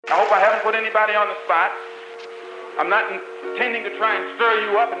I hope I haven't put anybody on the spot. I'm not intending to try and stir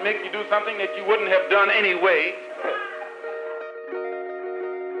you up and make you do something that you wouldn't have done anyway.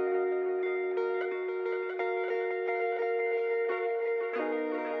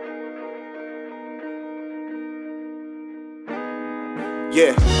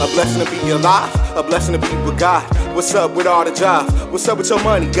 Yeah, a blessing to be alive, a blessing to be with God. What's up with all the jobs? What's up with your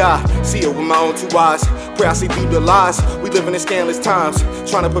money, God? See it with my own two eyes. Pray I see through the lies. We living in scandalous times,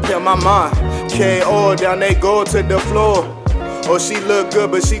 trying to prepare my mind. KO, down they go to the floor. Oh, she look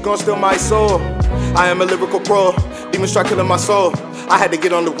good, but she gon' steal my soul. I am a lyrical pro, demons try killing my soul. I had to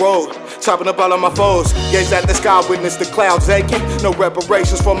get on the road, chopping up all of my foes. Gaze at the sky, witness the clouds aching. No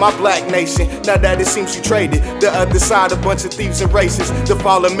reparations for my black nation. Now that it seems you traded the other side, a bunch of thieves and racists. The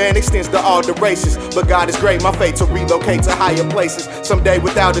fallen man extends to all the races. But God is great, my fate to relocate to higher places. Someday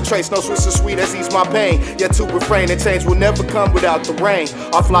without a trace, no Swiss so sweet as ease my pain. Yet to refrain and change will never come without the rain.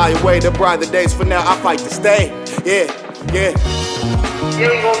 I'll fly away to brighter days, for now I fight to stay. Yeah. You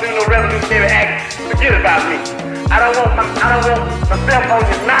ain't gonna do no revolutionary act. Forget about me. I don't want myself on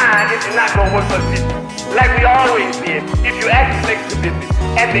your mind if you're not gonna work for the people. Like we always did. If you actually make the commitment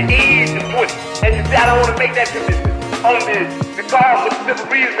at the age of 20, and you say I don't want to make that commitment on because for the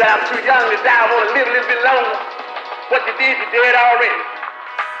simple reason that I'm too young to die, I want to live a little bit longer. What you did, you did already.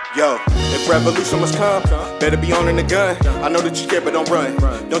 Yo, if revolution must come, better be owning the gun. I know that you care, but don't run.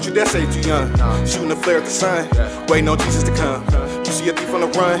 Don't you dare say you're too young. Shooting a flare at the sun, waiting on Jesus to come. You see a thief on the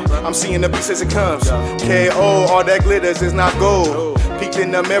run, I'm seeing the beast as it comes. KO, all that glitters is not gold. Peeked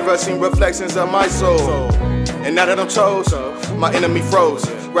in the mirror, seen reflections of my soul. And now that I'm chose, my enemy froze.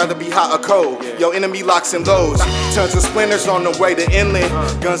 Rather be hot or cold, your enemy locks and loads. Tons of splinters on the way to inland.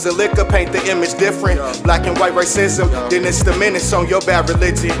 Guns and liquor paint the image different. Black and white racism, then it's the menace on your bad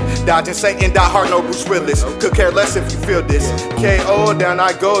religion. Dodging Satan, die hard, no Bruce Willis. Could care less if you feel this. KO, down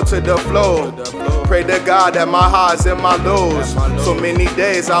I go to the flow. Pray to God that my highs and my lows. So many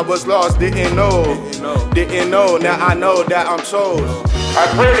days I was lost, didn't know. Now I know that I'm chose. I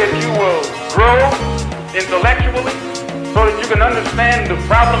pray that you will grow intellectually, so that you can understand the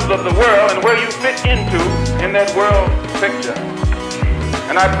problems of the world and where you fit into in that world picture.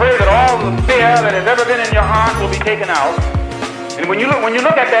 And I pray that all the fear that has ever been in your heart will be taken out. And when you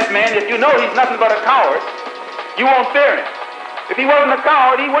look at that man, if you know he's nothing but a coward, you won't fear him. If he wasn't a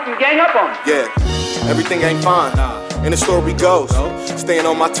coward, he wouldn't gang up on you. Yeah, everything ain't fine. And the story goes, staying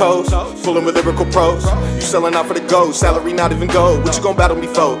on my toes, fooling with lyrical pros. You selling out for the gold, salary not even gold. What you gon' battle me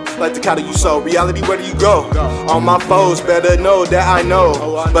for? Like the cattle you sold. Reality, where do you go? All my foes better know that I know.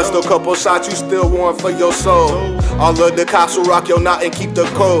 Bust a couple shots, you still warm for your soul. All of the cops will rock your knot and keep the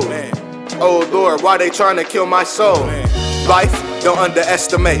code. Oh Lord, why they trying to kill my soul? Life, don't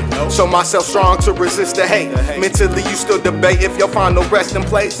underestimate. Show myself strong to resist the hate. Mentally you still debate if you'll find no resting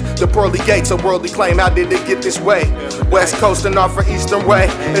place. The pearly gates, a worldly claim, how did it get this way? West coast and off for eastern way.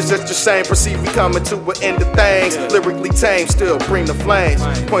 It's just the same, perceive we coming to an end of things. Lyrically tame, still bring the flames.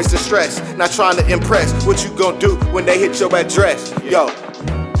 Points to stress, not trying to impress. What you gon' do when they hit your address? Yo,